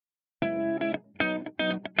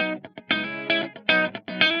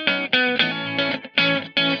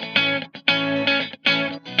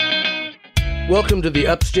Welcome to the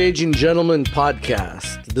Upstaging Gentleman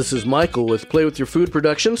podcast. This is Michael with Play With Your Food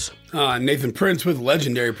Productions. Nathan Prince with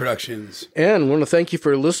Legendary Productions. And I want to thank you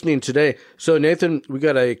for listening today. So, Nathan, we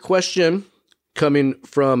got a question coming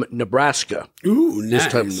from Nebraska. Ooh,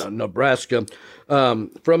 nice. This time, Nebraska,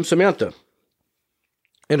 from Samantha.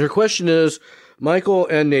 And her question is, Michael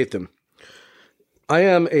and Nathan, I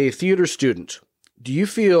am a theater student. Do you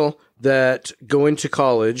feel that going to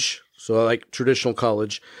college, so like traditional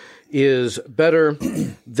college, is better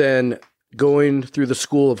than going through the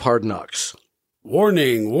school of hard knocks?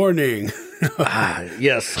 Warning, warning.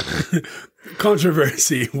 Yes.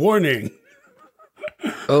 Controversy, warning.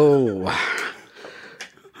 Oh.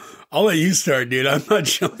 I'll let you start, dude. I'm not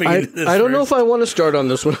jumping into this. I don't know if I want to start on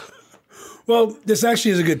this one. Well, this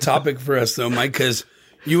actually is a good topic for us, though, Mike, because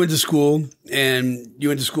you went to school, and you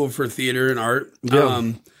went to school for theater and art.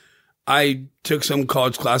 Yeah. I took some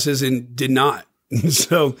college classes and did not.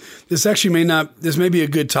 So this actually may be a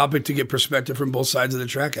good topic to get perspective from both sides of the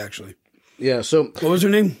track, actually. Yeah. So what was her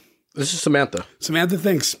name? This is Samantha. Samantha,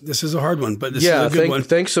 thanks. This is a hard one, but this is a good one.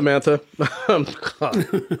 Thanks, Samantha.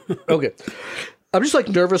 Okay. I'm just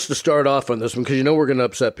nervous to start off on this one because we're going to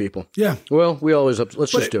upset people. Yeah. Well, we always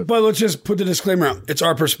let's just do it. But let's just put the disclaimer out. It's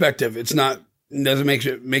our perspective. It doesn't make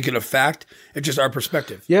it a fact. It's just our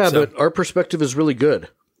perspective. Yeah, but our perspective is really good.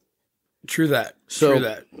 True that. So, True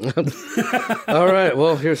that. All right.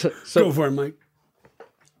 Well, Go for it, Mike.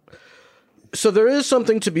 So there is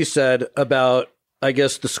something to be said about, I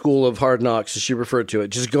guess, the school of hard knocks, as she referred to it,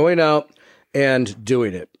 just going out and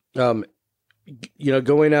doing it. Going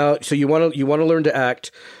out. So you want to learn to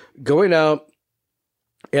act, going out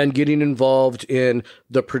and getting involved in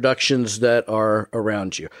the productions that are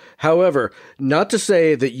around you. However, not to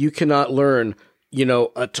say that you cannot learn,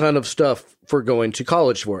 a ton of stuff for going to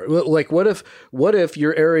college for it. Like, what if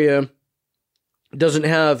your area doesn't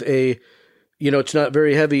have it's not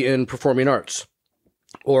very heavy in performing arts,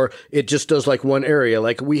 or it just does one area.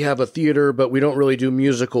 Like, we have a theater, but we don't really do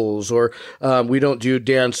musicals, or we don't do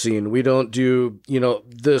dancing. We don't do,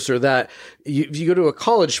 this or that. If you go to a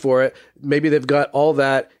college for it, maybe they've got all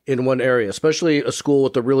that in one area, especially a school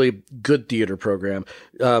with a really good theater program.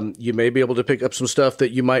 You may be able to pick up some stuff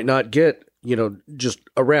that you might not get, just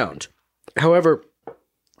around. However,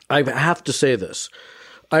 I have to say this.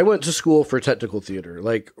 I went to school for technical theater,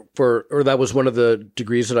 that was one of the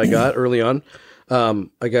degrees that I got early on.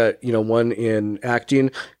 I got, one in acting,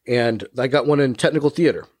 and I got one in technical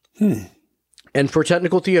theater. And for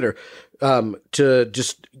technical theater,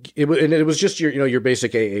 it was just your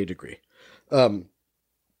basic AA degree.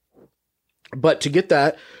 But to get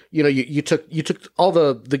that, you took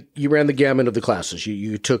all you ran the gamut of the classes.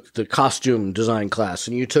 You took the costume design class,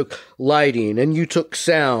 and you took lighting, and you took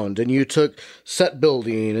sound, and you took set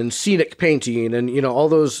building and scenic painting, and all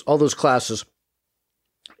those classes.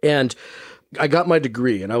 And I got my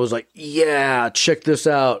degree, and I was like, yeah, check this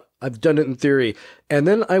out. I've done it in theory. And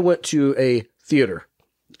then I went to a theater,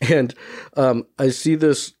 and I see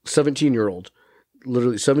this 17-year-old,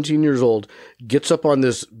 literally 17 years old, gets up on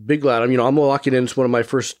this big ladder. I'm walking in. It's one of my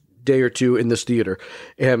first day or two in this theater,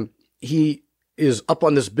 and he is up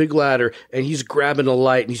on this big ladder, and he's grabbing a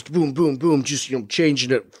light, and he's boom, boom, boom, just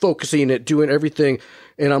changing it, focusing it, doing everything.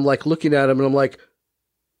 And I'm looking at him, and I'm like,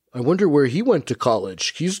 I wonder where he went to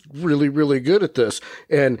college. He's really, really good at this.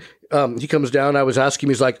 And he comes down. I was asking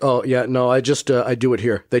him. He's like, oh, yeah, no, I do it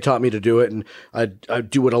here. They taught me to do it, and I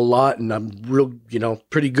do it a lot, and I'm real,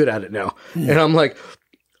 pretty good at it now. And I'm like,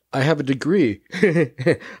 I have a degree.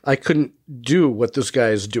 I couldn't do what this guy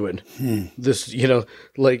is doing. This,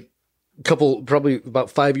 probably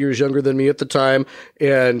about 5 years younger than me at the time.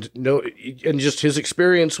 And just his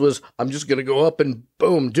experience was, I'm just going to go up and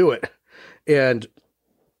boom, do it. And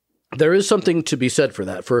there is something to be said for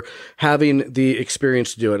that, for having the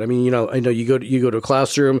experience to do it. I know you go to a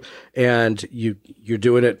classroom, and you're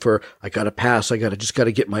doing it for, I got to pass. I just got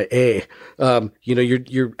to get my A.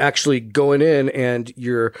 You're actually going in, and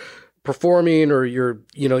you're performing, or you're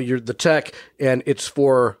the tech, and it's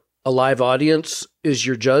for a live audience is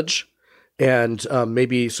your judge, and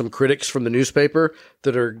maybe some critics from the newspaper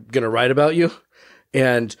that are going to write about you.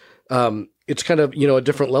 And, it's kind of, a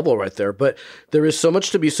different level right there. But there is so much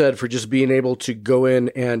to be said for just being able to go in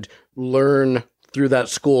and learn through that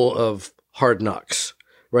school of hard knocks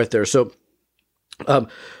right there. So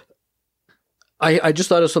I just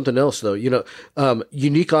thought of something else, though,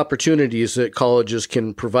 unique opportunities that colleges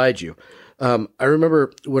can provide you. I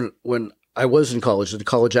remember when I was in college, the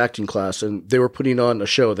college acting class, and they were putting on a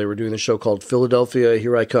show. They were doing a show called Philadelphia,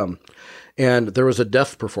 Here I Come. And there was a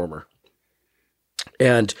deaf performer.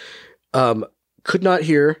 And could not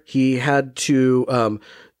hear. He had to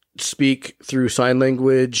speak through sign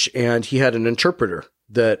language, and he had an interpreter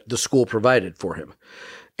that the school provided for him.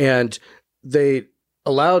 And they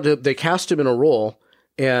cast him in a role,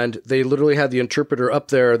 and they literally had the interpreter up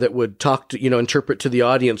there that would talk to, interpret to the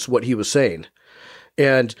audience what he was saying.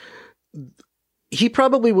 And he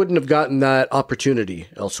probably wouldn't have gotten that opportunity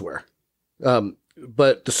elsewhere.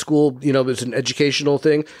 But the school, it's an educational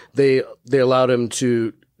thing. They allowed him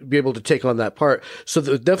to be able to take on that part. So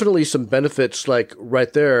there's definitely some benefits like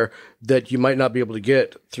right there that you might not be able to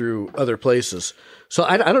get through other places. So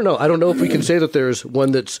I don't know. I don't know if we can say that there's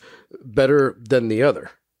one that's better than the other,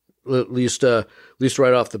 at least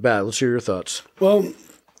right off the bat. Let's hear your thoughts. Well,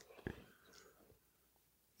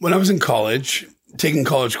 when I was in college, taking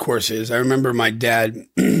college courses, I remember my dad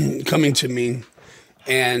coming to me,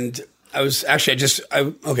 and I was actually, so I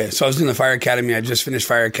was in the fire academy. I just finished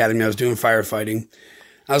fire academy. I was doing firefighting.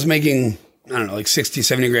 I was making, I don't know, like 60,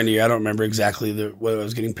 70 grand a year. I don't remember exactly what I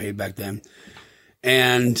was getting paid back then.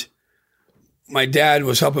 And my dad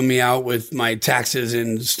was helping me out with my taxes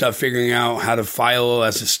and stuff, figuring out how to file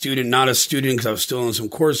as a student, not a student, because I was still in some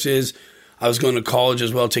courses. I was going to college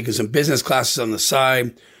as well, taking some business classes on the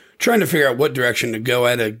side, trying to figure out what direction to go.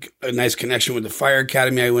 I had a nice connection with the fire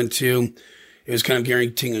academy I went to. It was kind of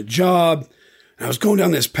guaranteeing a job. And I was going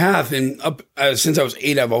down this path, and since I was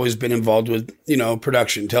 8, I've always been involved with,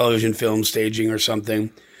 production, television, film, staging or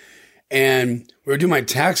something. And we were doing my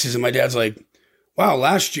taxes, and my dad's like, wow,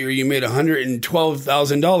 last year you made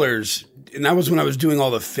 $112,000. And that was when I was doing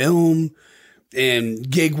all the film and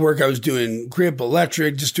gig work. I was doing grip,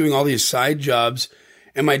 electric, just doing all these side jobs.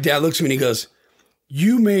 And my dad looks at me and he goes,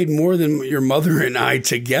 you made more than your mother and I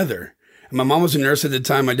together. And my mom was a nurse at the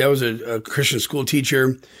time. My dad was a Christian school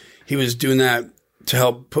teacher. He was doing that to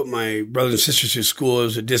help put my brothers and sisters through school. It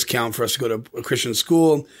was a discount for us to go to a Christian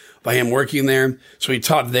school by him working there. So he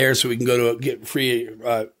taught there so we can go to get free,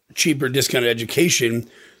 cheaper, discounted education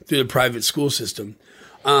through the private school system.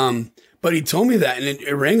 But he told me that, and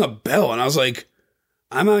it rang a bell. And I was like,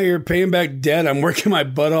 I'm out here paying back debt. I'm working my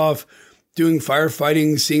butt off, doing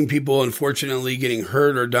firefighting, seeing people unfortunately getting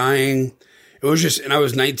hurt or dying. It was just, and I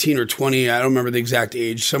was 19 or 20. I don't remember the exact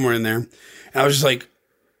age, somewhere in there. And I was just like,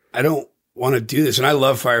 I don't want to do this. And I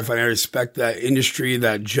love firefighting. I respect that industry,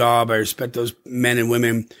 that job. I respect those men and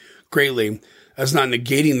women greatly. That's not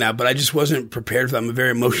negating that, but I just wasn't prepared for that. I'm a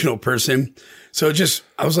very emotional person. So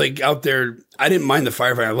I was like out there. I didn't mind the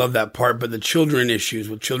firefighting. I love that part, but the children issues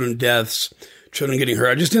with children deaths, children getting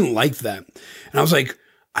hurt, I just didn't like that. And I was like,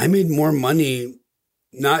 I made more money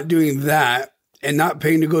not doing that and not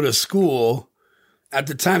paying to go to school at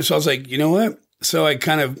the time. So I was like, you know what? So I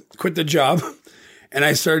kind of quit the job and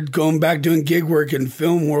I started going back doing gig work in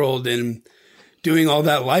film world and doing all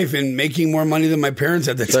that life and making more money than my parents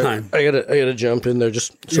at the time. I gotta jump in there.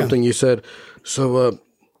 Just something you said. So,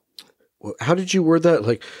 how did you word that?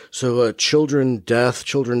 Like, children death,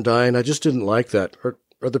 children dying. I just didn't like that. Are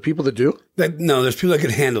there people that do? No, there's people that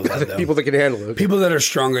can handle that, though. People that can handle it. Okay. People that are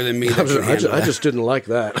stronger than me. I just didn't like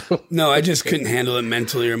that. No, I just couldn't handle it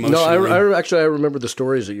mentally or emotionally. No, I remember the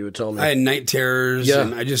stories that you would tell me. I had night terrors,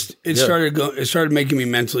 and it started making me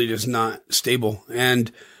mentally just not stable.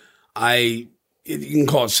 And you can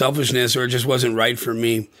call it selfishness, or it just wasn't right for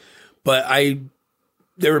me. But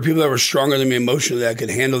there were people that were stronger than me emotionally that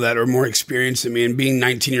could handle that, or more experienced than me. And being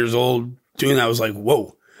 19 years old, doing that was like,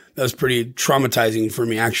 whoa. That was pretty traumatizing for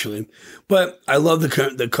me, actually. But I love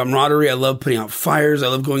the camaraderie. I love putting out fires. I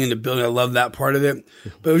love going into building. I love that part of it.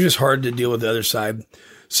 But it was just hard to deal with the other side.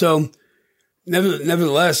 So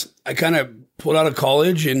nevertheless, I kind of pulled out of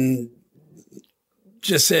college and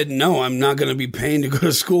just said, no, I'm not going to be paying to go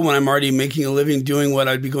to school when I'm already making a living doing what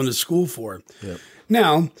I'd be going to school for. Yep.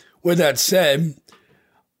 Now, with that said,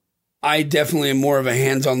 I definitely am more of a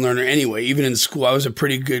hands-on learner anyway. Even in school, I got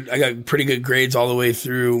pretty good grades all the way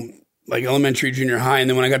through like elementary, junior high. And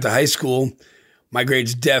then when I got to high school, my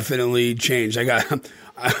grades definitely changed.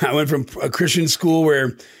 I went from a Christian school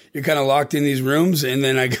where you're kind of locked in these rooms. And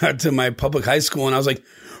then I got to my public high school and I was like,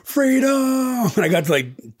 freedom. And I got to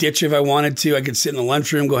like ditch if I wanted to. I could sit in the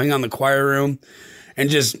lunchroom, go hang out in the choir room and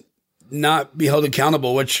just not be held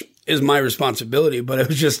accountable, which is my responsibility. But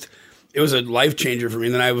it was a life changer for me.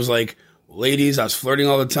 And then I was like, ladies, I was flirting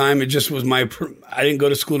all the time. It just was I didn't go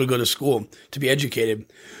to school to be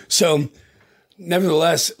educated. So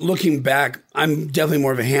nevertheless, looking back, I'm definitely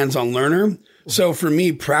more of a hands-on learner. So for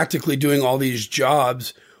me, practically doing all these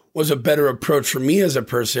jobs was a better approach for me as a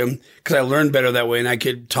person because I learned better that way. And I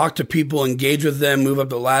could talk to people, engage with them, move up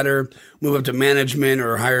the ladder, move up to management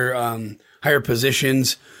or higher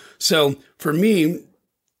positions. So for me,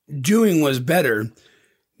 doing was better.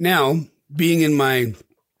 Now, being in my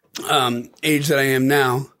age that I am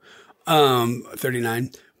now,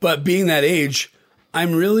 39. But being that age,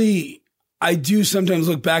 I do sometimes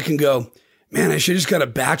look back and go, man, I should have just got a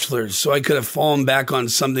bachelor's so I could have fallen back on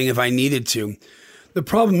something if I needed to. The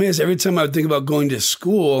problem is every time I would think about going to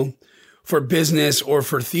school for business or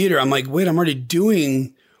for theater, I'm like, wait, I'm already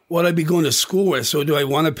doing what I'd be going to school with. So do I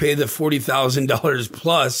want to pay the $40,000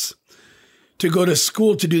 plus to go to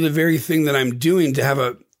school to do the very thing that I'm doing, to have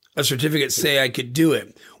a certificate say I could do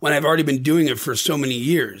it when I've already been doing it for so many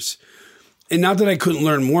years? And not that I couldn't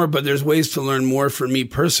learn more, but there's ways to learn more for me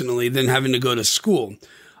personally than having to go to school.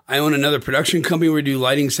 I own another production company where we do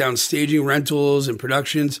lighting, sound, staging, rentals, and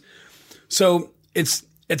productions. So it's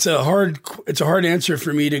a hard answer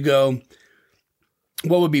for me to go,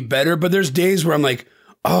 what would be better? But there's days where I'm like,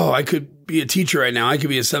 oh, I could be a teacher right now. I could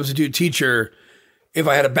be a substitute teacher if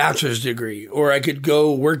I had a bachelor's degree, or I could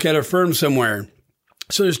go work at a firm somewhere.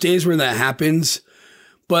 So there's days where that happens.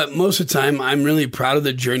 But most of the time, I'm really proud of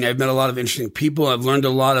the journey. I've met a lot of interesting people. I've learned a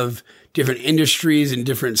lot of different industries and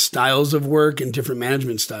different styles of work and different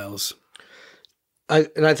management styles. I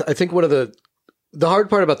think one of the hard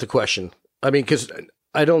part about the question, I mean, because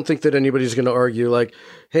I don't think that anybody's going to argue like,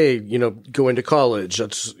 hey, going to college,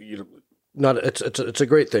 that's, it's a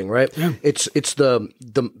great thing, right? Yeah. It's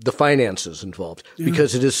the finances involved,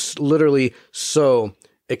 because it is literally so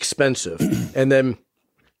expensive. And then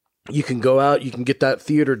you can go out, you can get that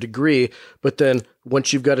theater degree, but then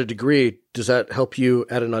once you've got a degree, does that help you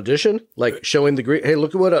at an audition? Like showing the degree, hey,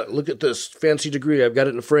 look at this fancy degree, I've got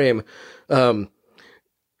it in a frame.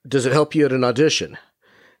 Does it help you at an audition?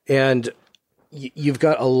 And you've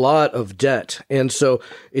got a lot of debt. And so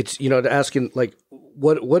it's, asking like,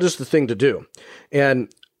 what is the thing to do?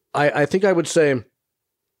 And I think I would say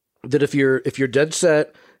that if you're dead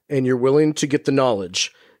set and you're willing to get the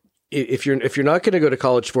knowledge, if you're not going to go to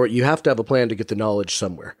college for it, you have to have a plan to get the knowledge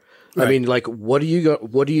somewhere. Right. I mean, like, what do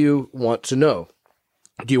you want to know?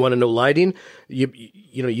 Do you want to know lighting?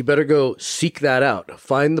 You better go seek that out.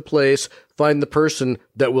 Find the place, find the person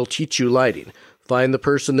that will teach you lighting. Find the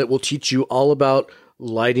person that will teach you all about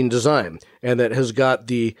lighting design and that has got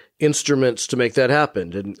the instruments to make that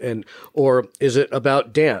happen. And or is it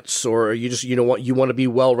about dance, or are you just you want to be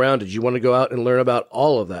well-rounded? You want to go out and learn about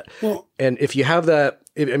all of that. Well, and if you have that,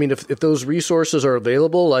 if those resources are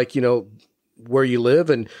available, like, where you live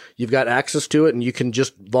and you've got access to it and you can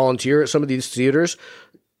just volunteer at some of these theaters,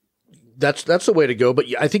 that's the way to go. But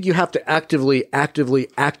I think you have to actively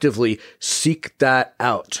seek that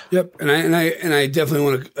out. Yep. And I definitely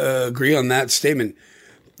want to agree on that statement.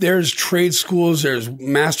 There's trade schools, there's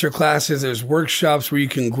master classes, there's workshops where you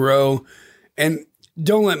can grow, and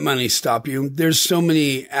don't let money stop you. There's so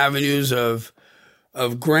many avenues of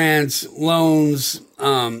grants, loans,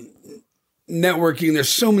 networking. There's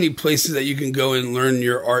so many places that you can go and learn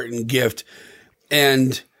your art and gift.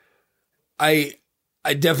 And I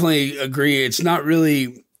definitely agree. It's not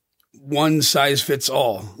really one size fits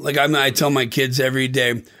all. Like I tell my kids every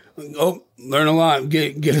day, learn a lot,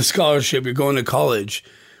 get a scholarship, you're going to college.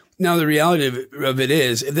 Now, the reality of it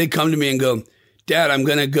is, if they come to me and go, Dad, I'm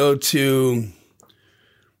going to go to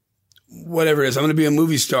whatever it is, I'm going to be a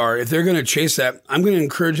movie star. If they're going to chase that, I'm going to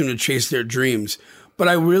encourage them to chase their dreams. But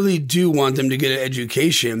I really do want them to get an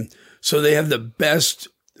education so they have the best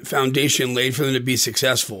foundation laid for them to be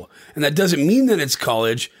successful. And that doesn't mean that it's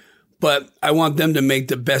college, but I want them to make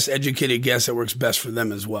the best educated guess that works best for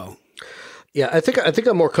them as well. Yeah, I think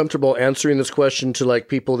I'm more comfortable answering this question to like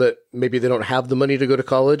people that maybe they don't have the money to go to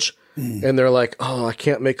college, and they're like, oh, I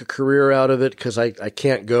can't make a career out of it because I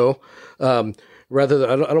can't go. Rather than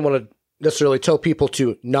I don't want to necessarily tell people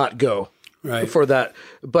to not go for that.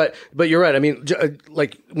 But you're right. I mean,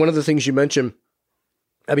 like one of the things you mentioned,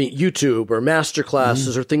 I mean, YouTube or master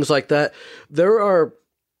classes or things like that. There are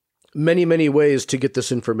many, many ways to get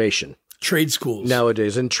this information. Trade schools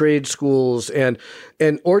nowadays, and trade schools, and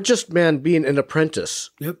or just being an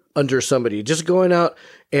apprentice under somebody, just going out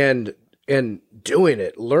and doing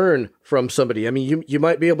it. Learn from somebody. I mean, you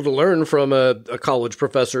might be able to learn from a college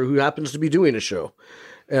professor who happens to be doing a show.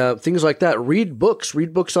 Things like that. Read books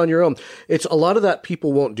on your own. It's a lot of that.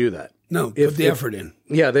 People won't do that. No, put the effort in.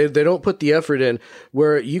 Yeah, they don't put the effort in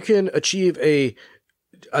where you can achieve a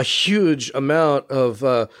huge amount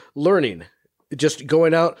of learning. Just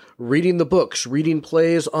going out, reading the books, reading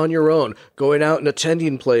plays on your own, going out and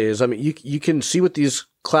attending plays. I mean, you can see what these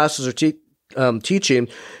classes are teaching,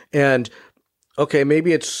 and okay,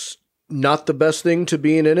 maybe it's not the best thing to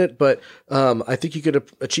being in it, but I think you could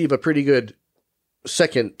achieve a pretty good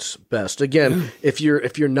second best. Again, if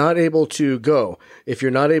you're not able to go, if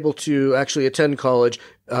you're not able to actually attend college,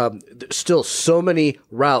 there's still so many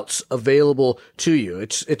routes available to you.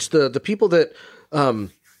 It's the people that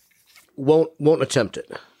won't attempt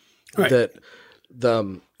it. Right.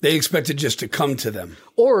 That they expect it just to come to them,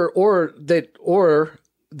 or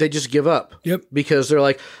they just give up. Yep. Because they're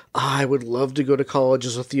like, I would love to go to college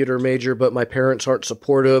as a theater major, but my parents aren't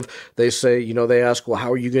supportive. They say, they ask, well,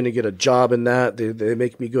 how are you going to get a job in that? They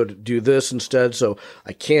make me go to do this instead, so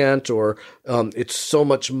I can't. Or it's so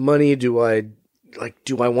much money. Do I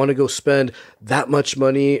want to go spend that much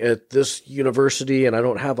money at this university and I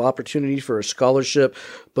don't have opportunity for a scholarship?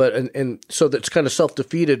 But, and so that's kind of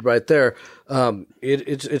self-defeated right there.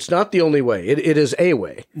 It's not the only way. It is a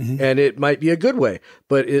way, and it might be a good way,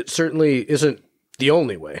 but it certainly isn't the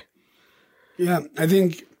only way. Yeah. I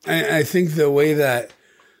think the way that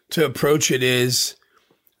to approach it is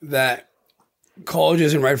that college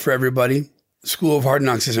isn't right for everybody. School of Hard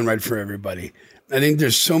Knocks isn't right for everybody. I think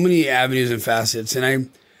there's so many avenues and facets.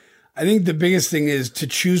 And I think the biggest thing is to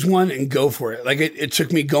choose one and go for it. Like it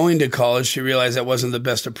took me going to college to realize that wasn't the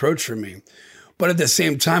best approach for me. But at the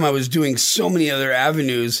same time, I was doing so many other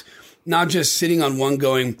avenues, not just sitting on one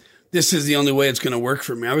going, this is the only way it's going to work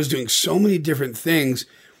for me. I was doing so many different things.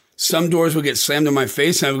 Some doors would get slammed in my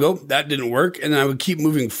face and I would go, that didn't work. And then I would keep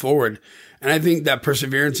moving forward. And I think that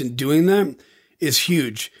perseverance in doing that is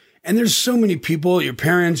huge. And there's so many people, your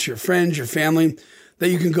parents, your friends, your family, that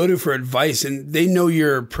you can go to for advice, and they know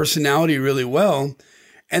your personality really well.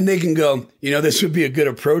 And they can go, this would be a good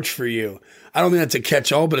approach for you. I don't think that's a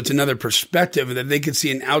catch-all, but it's another perspective that they could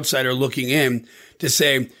see an outsider looking in to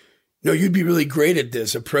say, no, you'd be really great at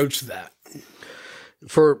this. Approach that.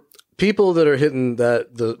 For people that are hitting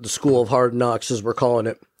the School of Hard Knocks, as we're calling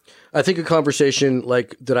it, I think a conversation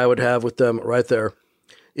like that I would have with them right there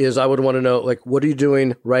is I would want to know, like, what are you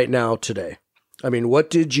doing right now today? I mean, what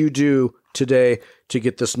did you do today to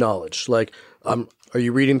get this knowledge? Like, are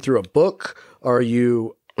you reading through a book? Are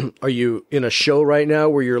you in a show right now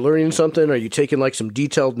where you're learning something? Are you taking like some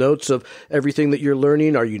detailed notes of everything that you're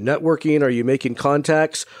learning? Are you networking? Are you making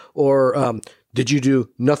contacts? Or did you do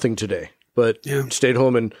nothing today, but stayed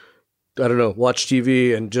home and, I don't know, watch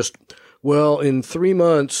TV and just, well, in 3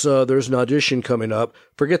 months, there's an audition coming up.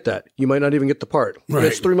 Forget that. You might not even get the part. Right.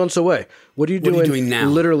 It's 3 months away. What are you doing now?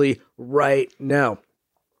 Literally right now.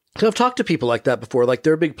 I've talked to people like that before, like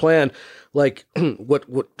their big plan, like,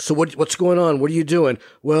 what's going on? What are you doing?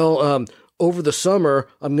 Well, over the summer,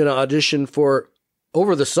 I'm going to audition for.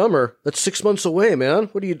 Over the summer, that's 6 months away, man.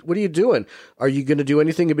 What are you doing? Are you going to do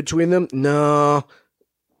anything in between them? No.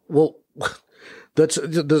 Well,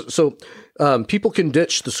 so people can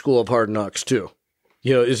ditch the School of Hard Knocks too.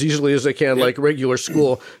 As easily as they can, like regular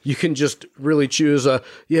school, you can just really choose,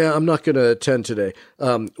 I'm not going to attend today.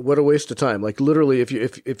 What a waste of time. Like literally,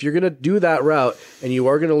 if you're going to do that route and you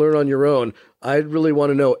are going to learn on your own, I'd really want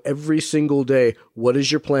to know every single day, what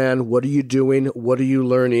is your plan? What are you doing? What are you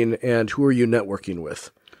learning? And who are you networking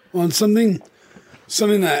with? Well, and something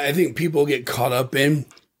that I think people get caught up in,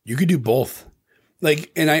 you could do both.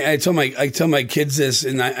 Like, and I tell my kids this,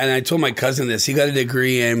 and I told my cousin this. He got a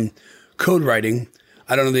degree in code writing.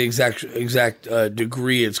 I don't know the exact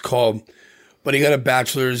degree it's called, but he got a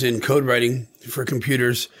bachelor's in code writing for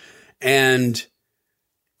computers. And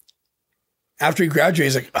after he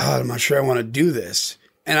graduated, he's like, I'm not sure I want to do this.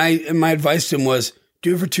 And my advice to him was,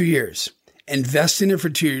 do it for 2 years. Invest in it for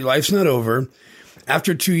 2 years. Your life's not over.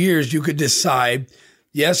 After 2 years, you could decide,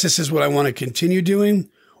 yes, this is what I want to continue doing,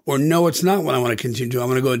 or no, it's not what I want to continue doing. I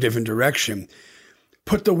want to go a different direction.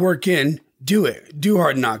 Put the work in. Do it. Do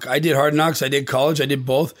Hard Knock. I did Hard Knocks. I did college. I did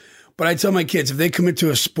both. But I tell my kids, if they commit to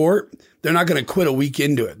a sport, they're not going to quit a week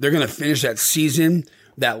into it. They're going to finish that season,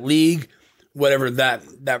 that league, whatever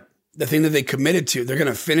the thing that they committed to. They're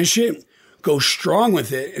going to finish it, go strong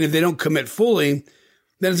with it. And if they don't commit fully,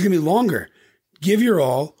 then it's going to be longer. Give your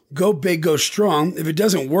all. Go big. Go strong. If it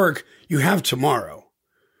doesn't work, you have tomorrow.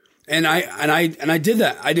 And I did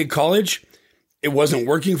that. I did college. It wasn't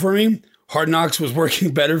working for me. Hard Knocks was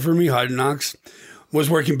working better for me. Hard Knocks was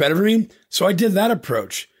working better for me. So I did that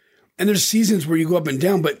approach. And there's seasons where you go up and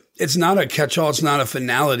down, but it's not a catch-all. It's not a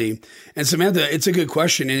finality. And Samantha, it's a good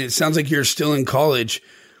question. And it sounds like you're still in college.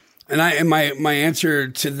 And my answer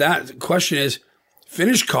to that question is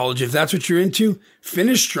finish college. If that's what you're into,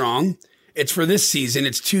 finish strong. It's for this season.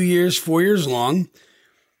 It's 2 years, 4 years long.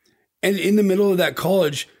 And in the middle of that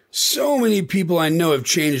college, so many people I know have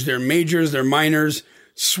changed their majors, their minors,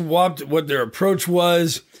 swapped what their approach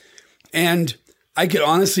was. And I could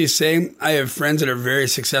honestly say I have friends that are very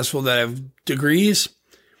successful that have degrees,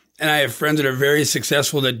 and I have friends that are very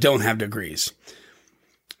successful that don't have degrees.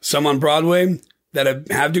 Some on Broadway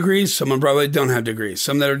that have degrees, some on Broadway that don't have degrees.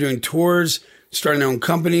 Some that are doing tours, starting their own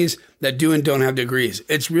companies that do and don't have degrees.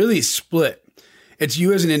 It's really split. it's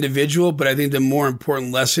you as an individual, but I think the more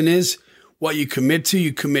important lesson is what you commit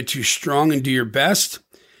to strong and do your best.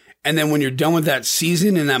 And then when you're done with that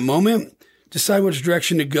season in that moment, decide which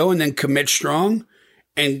direction to go and then commit strong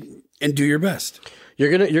and do your best.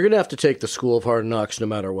 You're gonna have to take the school of hard knocks no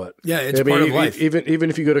matter what. Yeah, it's part of life. Even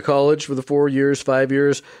if you go to college for the 4 years, 5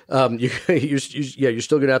 years, you're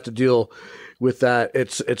still gonna have to deal with that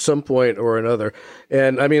at some point or another.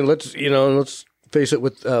 And I mean, let's face it.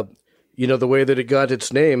 With the way that it got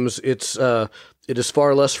its names, it is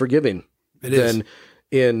far less forgiving than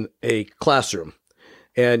in a classroom.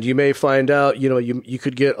 And you may find out, you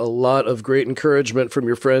could get a lot of great encouragement from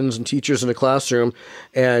your friends and teachers in a classroom,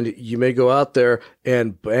 and you may go out there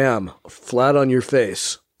and bam, flat on your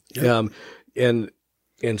face. Yep. And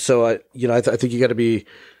so I think you got to be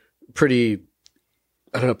pretty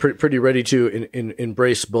ready to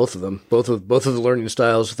embrace both of them, both of the learning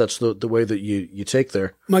styles. If that's the way that you take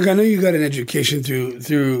there. Mike, I know you got an education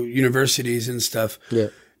through universities and stuff. Yeah.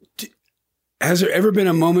 Has there ever been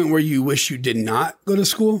a moment where you wish you did not go to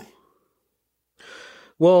school?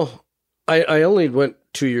 Well, I only went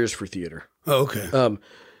 2 years for theater. Oh, okay.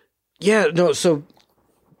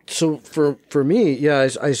 So for me, yeah,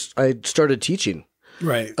 I started teaching.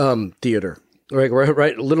 Right. Theater.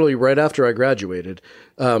 Right. Literally right after I graduated,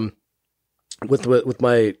 with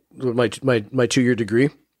my 2-year degree.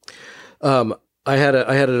 I had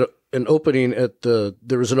an opening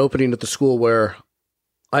there was an opening at the school where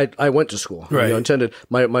I went to school. Right. Attended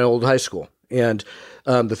my old high school, and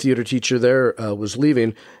the theater teacher there was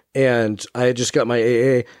leaving, and I had just got my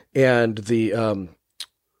AA, and the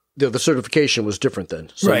certification was different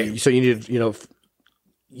then. So, right. So you needed,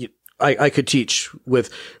 I could teach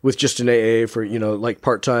with just an AA for like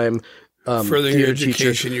part-time further your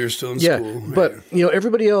education. Teacher. You're still in school, right. But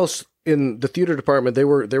everybody else in the theater department, they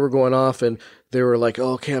were going off and they were like,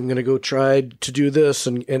 oh, okay, I'm going to go try to do this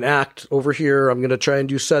and act over here. I'm going to try and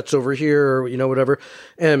do sets over here, or, whatever.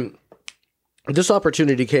 And this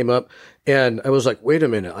opportunity came up, and I was like, wait a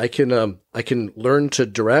minute, I can learn to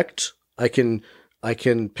direct. I can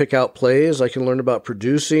pick out plays. I can learn about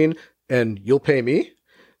producing, and you'll pay me.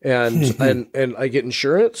 And and I get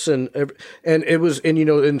insurance, and it was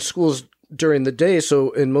in schools during the day.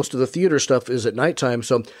 So, and most of the theater stuff is at nighttime.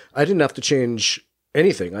 So I didn't have to change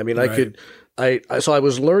anything. I mean, right. So I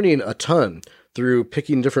was learning a ton through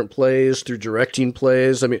picking different plays, through directing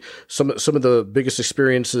plays. I mean, some of the biggest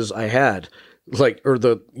experiences I had, I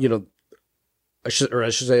should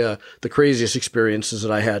say the craziest experiences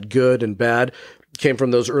that I had, good and bad, came from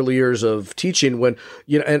those early years of teaching when,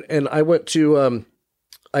 and I went to,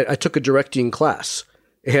 I took a directing class,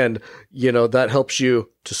 and, that helps you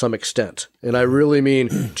to some extent. And I really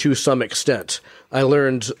mean to some extent. I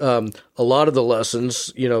learned a lot of the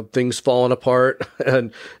lessons, things falling apart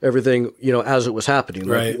and everything, as it was happening.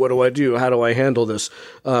 Like, right. What do I do? How do I handle this?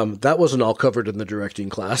 That wasn't all covered in the directing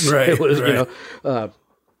class. Right. It was, right.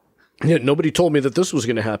 Nobody told me that this was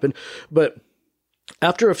going to happen. But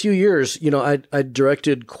after a few years, I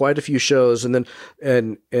directed quite a few shows, and then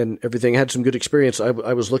and everything, had some good experience. I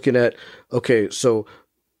was looking at, okay, so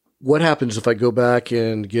what happens if I go back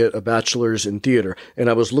and get a bachelor's in theater?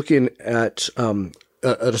 And I was looking at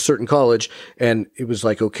a certain college, and it was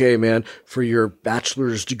like, okay, man, for your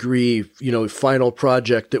bachelor's degree, final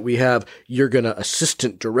project that we have, you're going to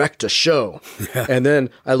assistant direct a show. Yeah. And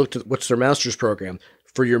then I looked at what's their master's program.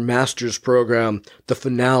 For your master's program, the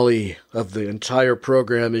finale of the entire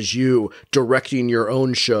program is you directing your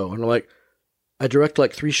own show. And I'm like, I direct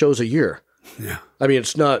like 3 shows a year. Yeah. I mean,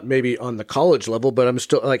 it's not maybe on the college level, but I'm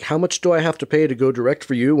still like, how much do I have to pay to go direct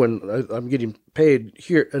for you when I'm getting paid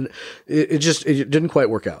here? And it didn't quite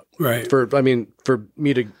work out. Right. For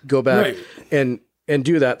me to go back and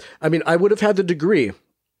do that. I mean, I would have had the degree,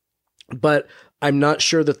 but I'm not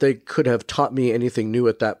sure that they could have taught me anything new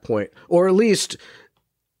at that point, or at least,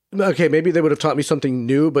 okay, maybe they would have taught me something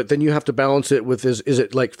new, but then you have to balance it with, is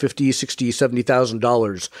it like $50,000, $60,000,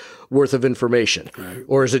 $70,000 worth of information? Right.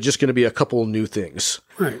 Or is it just going to be a couple new things?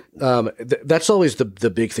 Right. That's always the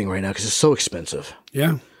big thing right now, because it's so expensive.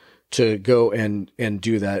 Yeah. To go and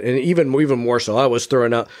do that. And even more so, I was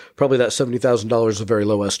throwing out probably that $70,000 is a very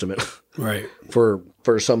low estimate. Right. For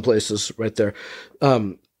some places right there.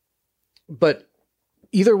 But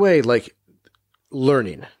either way, like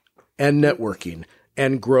learning and networking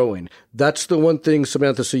and growing. That's the one thing,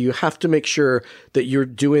 Samantha. So you have to make sure that you're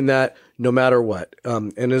doing that no matter what.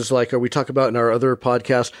 And it's like we talk about in our other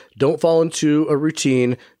podcast, don't fall into a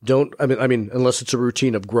routine. I mean, unless it's a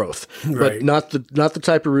routine of growth, right. But not the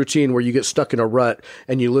type of routine where you get stuck in a rut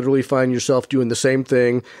and you literally find yourself doing the same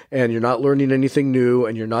thing and you're not learning anything new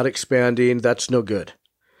and you're not expanding. That's no good.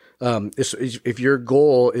 If your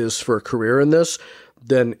goal is for a career in this,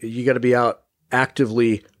 then you got to be out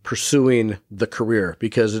actively pursuing the career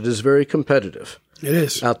because it is very competitive. It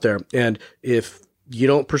is out there. And if you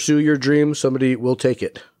don't pursue your dream, somebody will take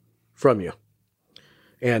it from you.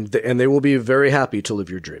 And they will be very happy to live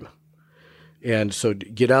your dream. And so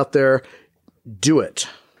get out there, do it.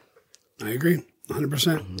 I agree,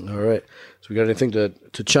 100%. All right. So we got anything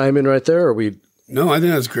to chime in right there? Or we? No, I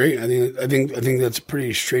think that's great. I think that's a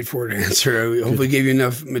pretty straightforward answer. I hopefully gave you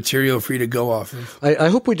enough material for you to go off of. I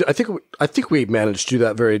hope we do. I think we managed to do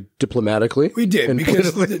that very diplomatically. We did,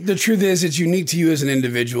 because the truth is it's unique to you as an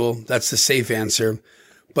individual. That's the safe answer.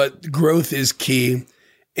 But growth is key.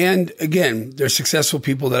 And again, there's successful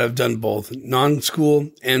people that have done both,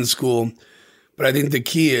 non-school and school. But I think the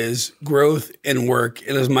key is growth and work.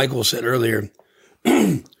 And as Michael said earlier,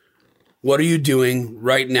 what are you doing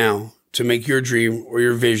right now to make your dream or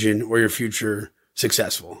your vision or your future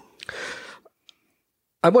successful?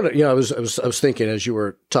 I want to, I was thinking as you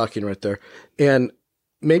were talking right there, and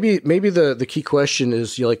maybe the key question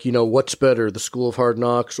is what's better, the School of Hard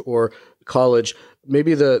Knocks or college?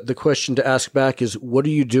 Maybe the question to ask back is, what are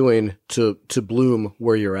you doing to bloom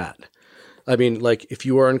where you're at? I mean, like, if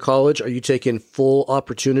you are in college, are you taking full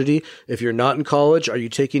opportunity? If you're not in college, are you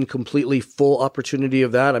taking completely full opportunity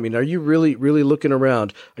of that? I mean, are you really, really looking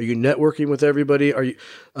around? Are you networking with everybody? Are you,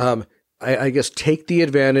 I guess, take the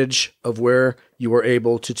advantage of where you are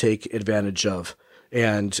able to take advantage of,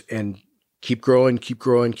 and keep growing, keep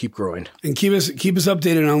growing, keep growing. And keep us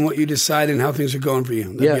updated on what you decide and how things are going for you.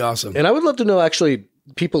 That'd be awesome. And I would love to know, actually,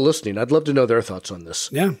 people listening, I'd love to know their thoughts on this.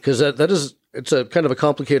 Yeah. Because it's a kind of a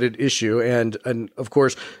complicated issue. And of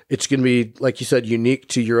course, it's going to be, like you said, unique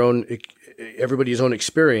to everybody's own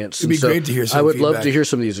experience. It'd be great to hear some I would feedback. love to hear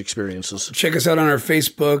some of these experiences. Check us out on our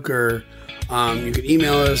Facebook, or you can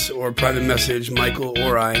email us or private message Michael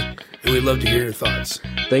or I, and we'd love to hear your thoughts.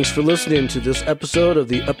 Thanks for listening to this episode of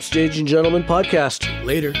the Upstaging Gentleman podcast.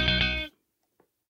 Later.